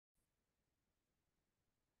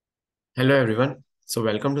Hello everyone. So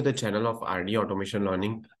welcome to the channel of RD Automation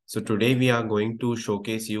Learning. So today we are going to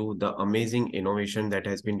showcase you the amazing innovation that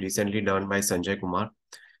has been recently done by Sanjay Kumar.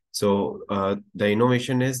 The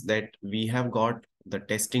innovation is that we have got the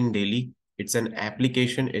testing daily. It's an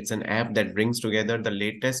application, it's an app that brings together the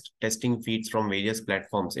latest testing feeds from various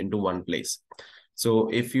platforms into one place. So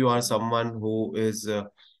if you are someone who is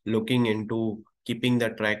looking into keeping the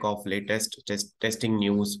track of latest testing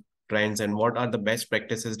news, trends, and what are the best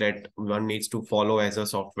practices that one needs to follow as a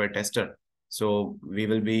software tester. So we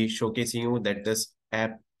will be showcasing you that this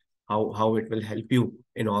app, how it will help you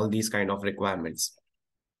in all these kind of requirements.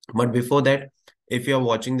 But before that, if you are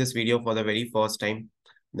watching this video for the very first time,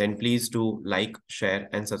 then please do like, share,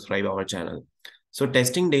 and subscribe our channel. So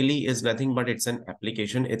testing daily is nothing but it's an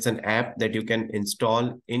application. It's an app that you can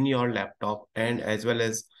install in your laptop, and as well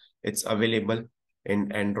as it's available in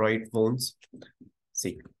Android phones.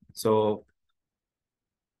 See, so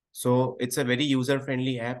so it's a very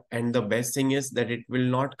user-friendly app, and the best thing is that it will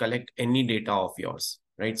not collect any data of yours,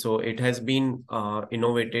 right? So it has been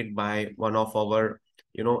innovated by one of our,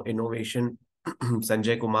 innovation,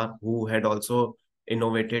 Sanjay Kumar, who had also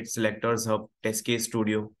innovated Selectors Hub, Test Case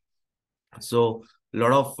Studio. So a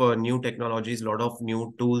lot of new technologies, a lot of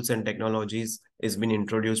new tools and technologies is been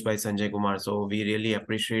introduced by Sanjay Kumar. So we really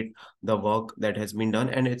appreciate the work that has been done,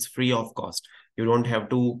 and it's free of cost. You don't have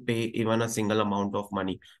to pay even a single amount of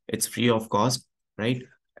money. It's free of cost, right?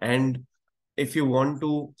 And if you want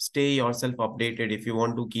to stay yourself updated, if you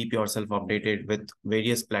want to keep yourself updated with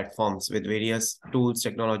various platforms, with various tools,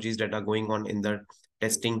 technologies that are going on in the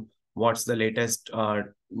testing, what's the latest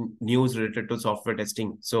news related to software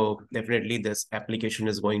testing, so definitely this application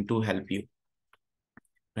is going to help you,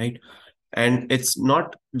 right? And it's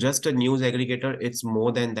not just a news aggregator, it's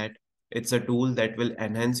more than that. It's a tool that will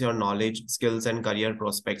enhance your knowledge, skills, and career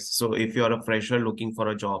prospects. So if you are a fresher looking for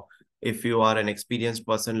a job, if you are an experienced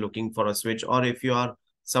person looking for a switch, or if you are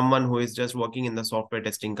someone who is just working in the software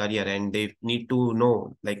testing career and they need to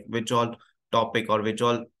know like which all topic or which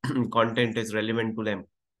all content is relevant to them,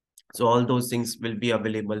 so all those things will be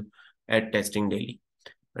available at testing daily,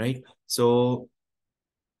 right? So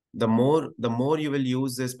the more you will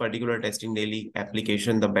use this particular testing daily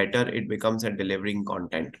application, the better it becomes at delivering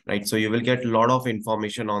content, right? So you will get a lot of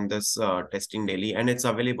information on this testing daily, and it's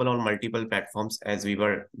available on multiple platforms as we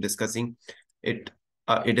were discussing. It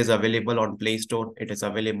is available on Play Store, it is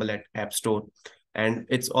available at App Store, and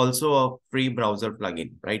it's also a free browser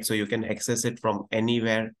plugin, right? So you can access it from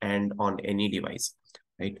anywhere and on any device,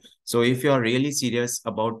 right? So if you are really serious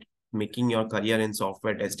about making your career in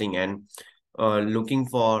software testing and looking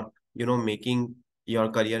for making your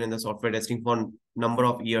career in the software testing for number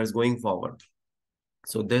of years going forward,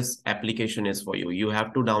 so this application is for you. You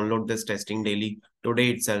have to download this testing daily today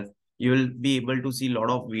itself. You will be able to see a lot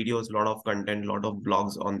of videos, a lot of content, a lot of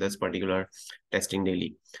blogs on this particular testing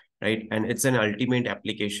daily, right? And it's an ultimate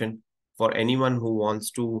application for anyone who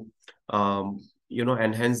wants to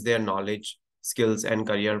enhance their knowledge, skills, and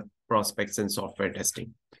career prospects in software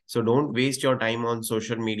testing. So don't waste your time on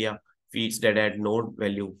social media feeds that add no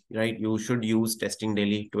value, right? You should use testing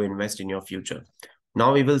daily to invest in your future.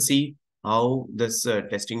 Now we will see how this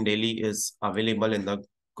testing daily is available in the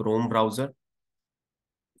Chrome browser.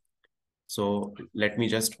 So let me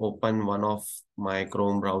just open one of my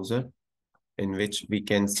Chrome browser in which we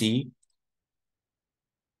can see.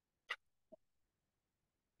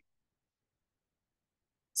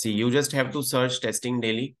 See, you just have to search testing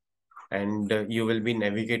daily, and you will be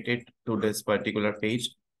navigated to this particular page,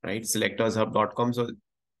 right? Selectorshub.com. So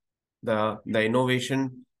the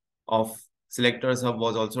innovation of Selectors Hub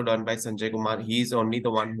was also done by Sanjay Kumar. He's only the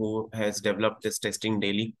one who has developed this testing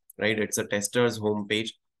daily, right? It's a tester's homepage,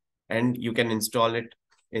 and you can install it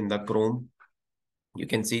in the Chrome. You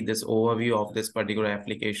can see this overview of this particular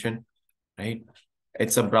application, right?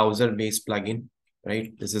 It's a browser-based plugin,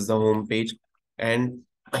 right? This is the home page. And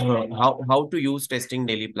how to use testing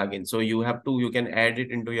daily plugin. So you can add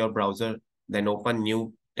it into your browser, then open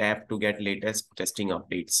new tab to get latest testing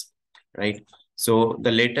updates, right? So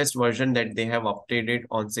the latest version that they have updated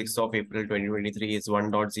on 6th of April 2023 is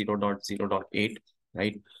 1.0.0.8,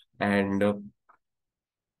 right? And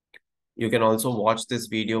you can also watch this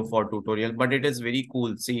video for tutorial, but it is very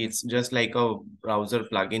cool. See, it's just like a browser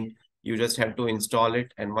plugin. You just have to install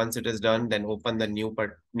it, and once it is done, then open the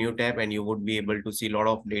new tab, and you would be able to see a lot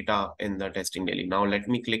of data in the testing daily. Now let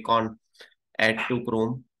me click on add to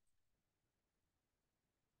Chrome,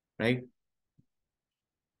 right?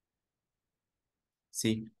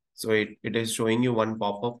 See, so it is showing you one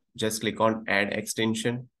pop-up. Just click on add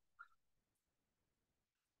extension.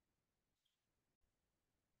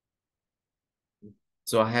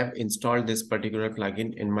 So I have installed this particular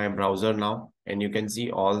plugin in my browser now, and you can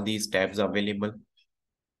see all these tabs available.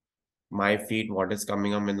 My feed, what is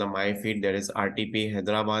coming up in the my feed, there is RTP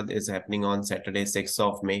Hyderabad is happening on Saturday, 6th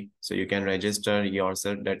of May. So you can register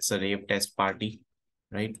yourself. That's a rave test party,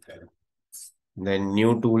 right? Then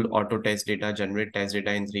new tool, auto test data, generate test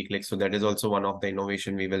data in 3 clicks. So that is also one of the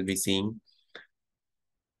innovation we will be seeing,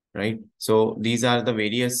 right? So these are the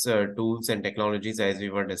various tools and technologies as we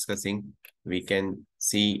were discussing. We can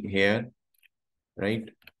see here, right?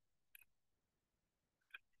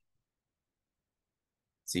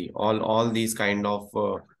 See all these kind of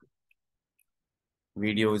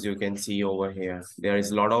videos you can see over here. There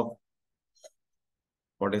is a lot of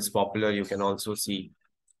what is popular. You can also see,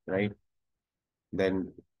 right?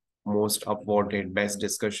 Then most upvoted best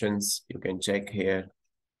discussions you can check here,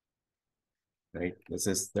 right? This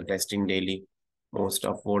is the testing daily. Most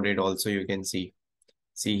upvoted also you can see.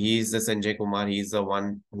 See, he is the Sanjay Kumar. He is the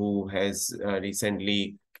one who has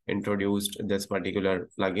recently introduced this particular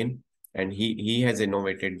plugin, and he has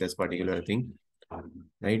innovated this particular thing,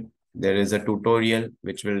 right? There is a tutorial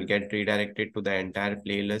which will get redirected to the entire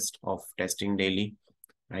playlist of testing daily,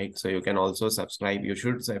 right? So you can also subscribe. You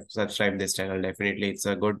should subscribe this channel. Definitely, it's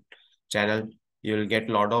a good channel. You'll get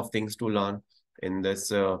a lot of things to learn in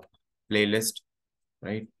this playlist,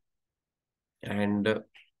 right? And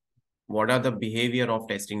what are the behavior of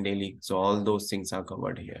testing daily? So all those things are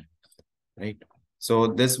covered here, right? So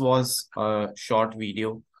this was a short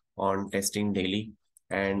video on testing daily,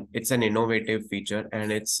 and it's an innovative feature,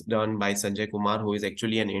 and it's done by Sanjay Kumar, who is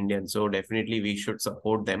actually an Indian. So definitely we should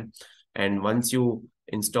support them. And once you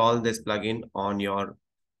install this plugin on your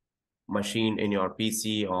machine, in your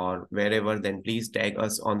PC or wherever, then please tag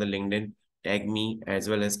us on the LinkedIn, tag me as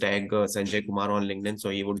well as tag Sanjay Kumar on LinkedIn. So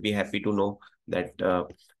he would be happy to know that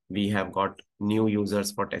we have got new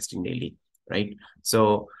users for testing daily, right?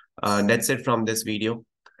 So that's it from this video.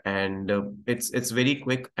 And it's very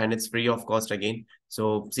quick and it's free of cost again.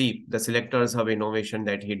 So see the selectors hub innovation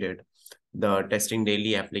that he did, the testing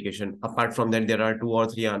daily application. Apart from that, there are two or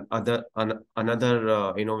three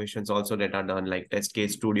another innovations also that are done, like test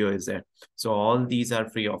case studio is there. So all these are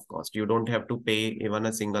free of cost. You don't have to pay even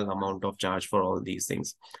a single amount of charge for all these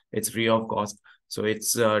things. It's free of cost. So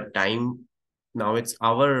it's time. Now it's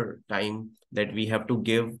our time that we have to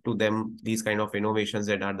give to them these kind of innovations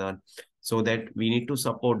that are done, so that we need to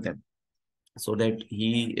support them, so that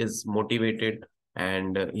he is motivated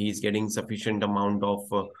and he is getting sufficient amount of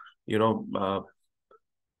you know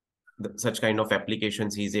such kind of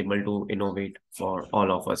applications he's able to innovate for all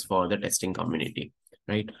of us, for the testing community,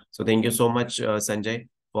 right? So thank you so much, Sanjay,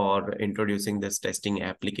 for introducing this testing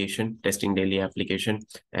daily application.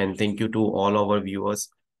 And thank you to all our viewers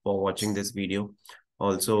for watching this video.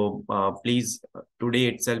 Also, please, today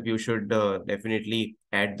itself, you should definitely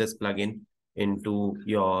add this plugin into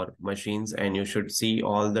your machines, and you should see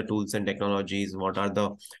all the tools and technologies, what are the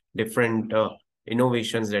different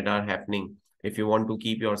innovations that are happening if you want to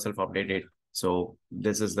keep yourself updated. So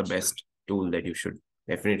this is the best tool that you should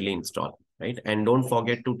definitely install, right? And don't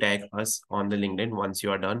forget to tag us on the LinkedIn once you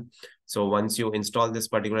are done. So once you install this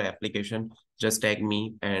particular application, just tag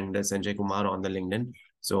me and Sanjay Kumar on the LinkedIn.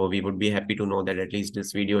 So we would be happy to know that at least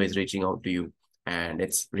this video is reaching out to you and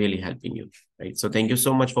it's really helping you, right? So thank you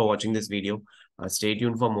so much for watching this video. Stay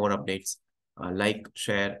tuned for more updates. Like,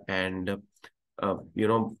 share, and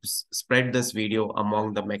spread this video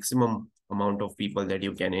among the maximum amount of people that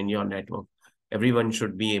you can in your network. Everyone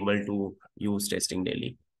should be able to use testing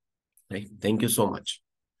daily, right? Thank you so much.